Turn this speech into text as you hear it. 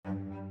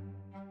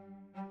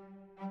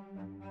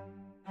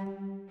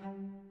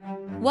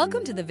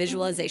Welcome to the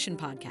Visualization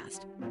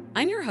Podcast.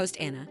 I'm your host,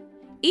 Anna.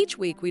 Each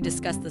week, we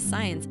discuss the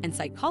science and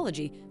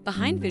psychology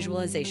behind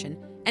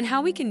visualization and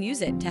how we can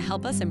use it to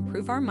help us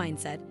improve our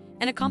mindset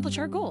and accomplish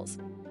our goals.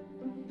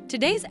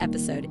 Today's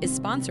episode is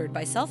sponsored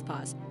by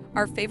Selfpause,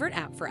 our favorite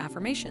app for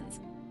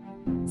affirmations.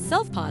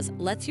 Selfpause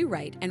lets you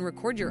write and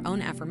record your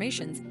own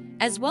affirmations,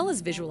 as well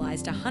as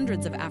visualize to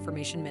hundreds of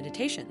affirmation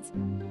meditations.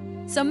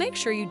 So make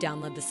sure you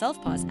download the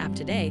Selfpause app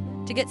today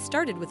to get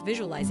started with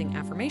visualizing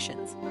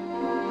affirmations.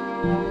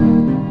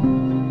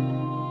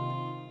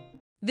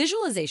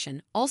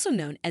 Visualization, also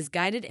known as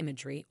guided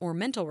imagery or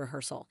mental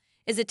rehearsal,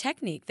 is a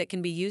technique that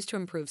can be used to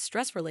improve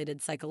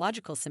stress-related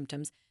psychological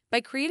symptoms by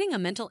creating a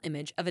mental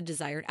image of a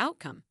desired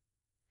outcome.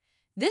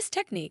 This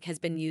technique has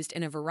been used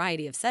in a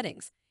variety of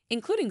settings,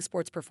 including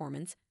sports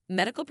performance,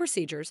 medical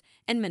procedures,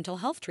 and mental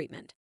health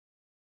treatment.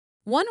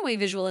 One way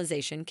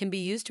visualization can be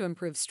used to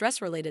improve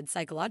stress-related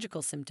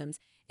psychological symptoms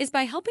is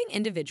by helping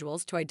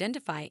individuals to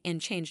identify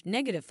and change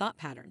negative thought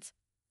patterns.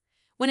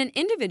 When an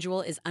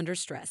individual is under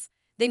stress,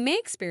 they may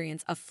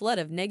experience a flood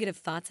of negative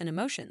thoughts and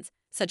emotions,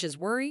 such as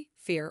worry,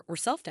 fear, or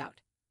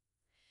self-doubt.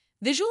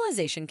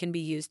 Visualization can be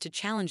used to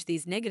challenge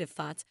these negative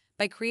thoughts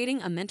by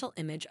creating a mental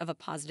image of a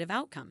positive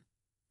outcome.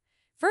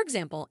 For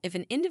example, if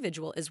an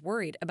individual is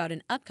worried about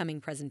an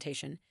upcoming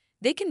presentation,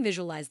 they can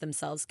visualize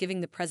themselves giving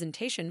the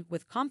presentation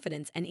with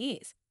confidence and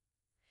ease.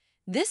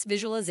 This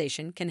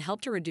visualization can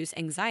help to reduce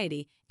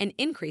anxiety and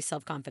increase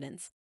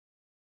self-confidence.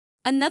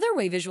 Another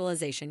way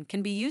visualization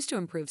can be used to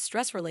improve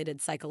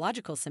stress-related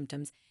psychological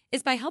symptoms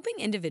is by helping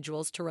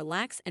individuals to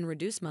relax and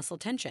reduce muscle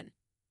tension.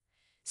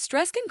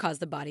 Stress can cause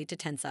the body to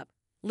tense up,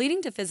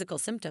 leading to physical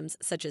symptoms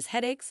such as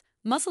headaches,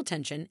 muscle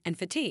tension, and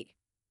fatigue.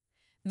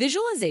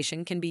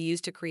 Visualization can be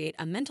used to create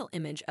a mental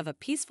image of a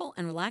peaceful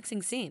and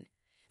relaxing scene,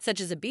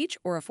 such as a beach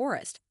or a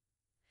forest.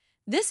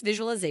 This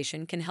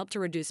visualization can help to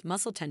reduce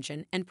muscle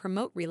tension and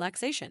promote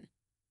relaxation.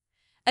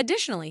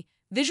 Additionally,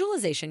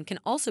 visualization can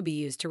also be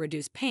used to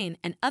reduce pain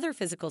and other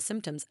physical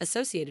symptoms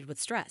associated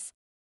with stress.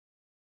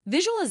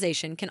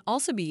 Visualization can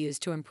also be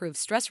used to improve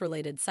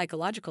stress-related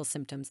psychological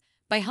symptoms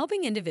by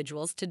helping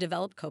individuals to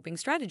develop coping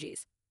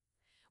strategies.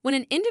 When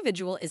an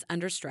individual is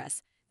under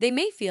stress, they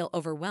may feel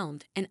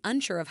overwhelmed and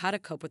unsure of how to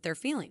cope with their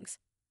feelings.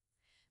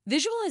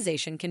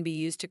 Visualization can be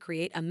used to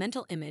create a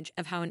mental image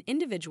of how an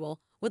individual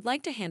would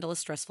like to handle a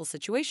stressful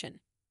situation.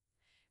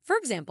 For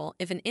example,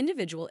 if an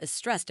individual is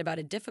stressed about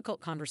a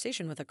difficult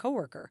conversation with a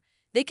coworker,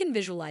 they can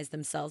visualize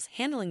themselves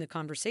handling the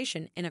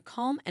conversation in a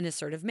calm and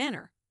assertive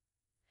manner.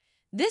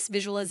 This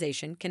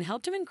visualization can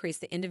help to increase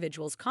the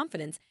individual's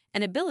confidence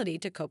and ability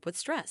to cope with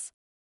stress.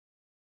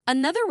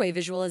 Another way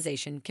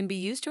visualization can be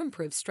used to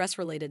improve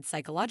stress-related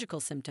psychological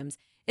symptoms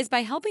is by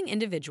helping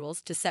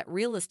individuals to set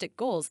realistic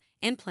goals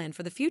and plan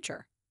for the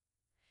future.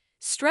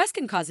 Stress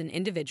can cause an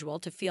individual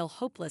to feel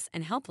hopeless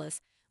and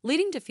helpless,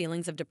 leading to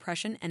feelings of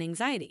depression and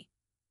anxiety.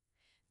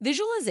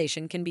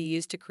 Visualization can be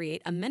used to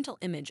create a mental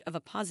image of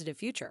a positive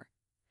future.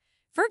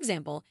 For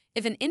example,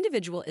 if an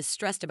individual is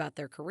stressed about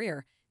their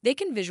career, they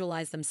can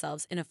visualize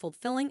themselves in a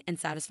fulfilling and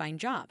satisfying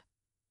job.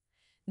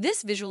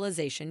 This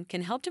visualization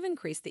can help to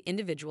increase the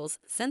individual's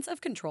sense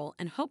of control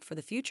and hope for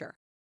the future.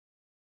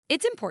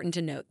 It's important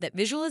to note that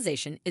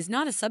visualization is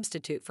not a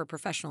substitute for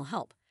professional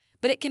help,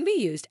 but it can be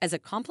used as a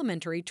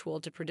complementary tool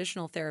to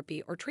traditional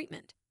therapy or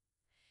treatment.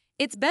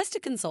 It's best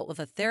to consult with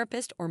a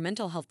therapist or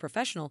mental health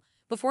professional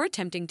before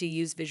attempting to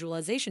use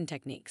visualization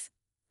techniques.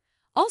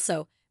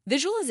 Also,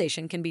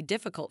 visualization can be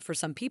difficult for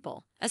some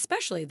people,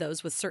 especially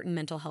those with certain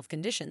mental health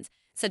conditions,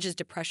 such as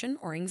depression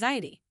or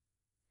anxiety.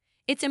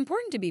 It's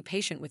important to be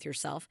patient with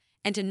yourself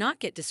and to not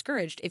get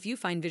discouraged if you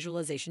find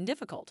visualization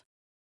difficult.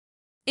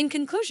 In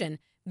conclusion,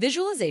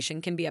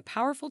 visualization can be a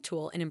powerful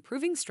tool in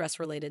improving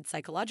stress-related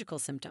psychological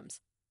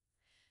symptoms.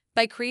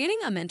 By creating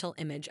a mental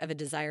image of a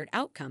desired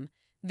outcome,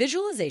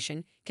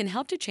 visualization can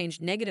help to change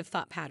negative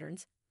thought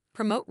patterns,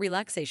 promote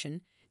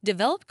relaxation,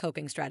 develop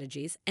coping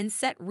strategies, and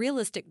set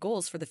realistic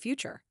goals for the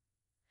future.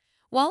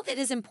 While it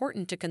is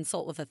important to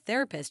consult with a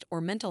therapist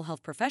or mental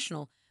health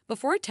professional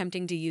before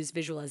attempting to use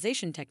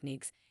visualization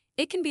techniques,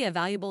 it can be a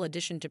valuable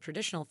addition to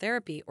traditional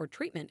therapy or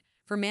treatment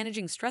for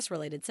managing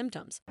stress-related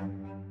symptoms.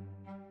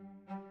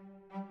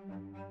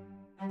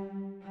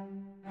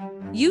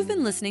 You've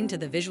been listening to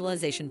the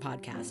Visualization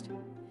Podcast.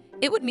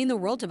 It would mean the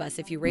world to us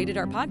if you rated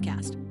our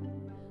podcast.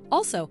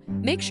 Also,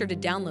 make sure to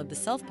download the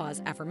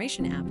Selfpause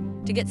Affirmation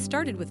app to get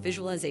started with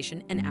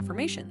visualization and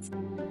affirmations.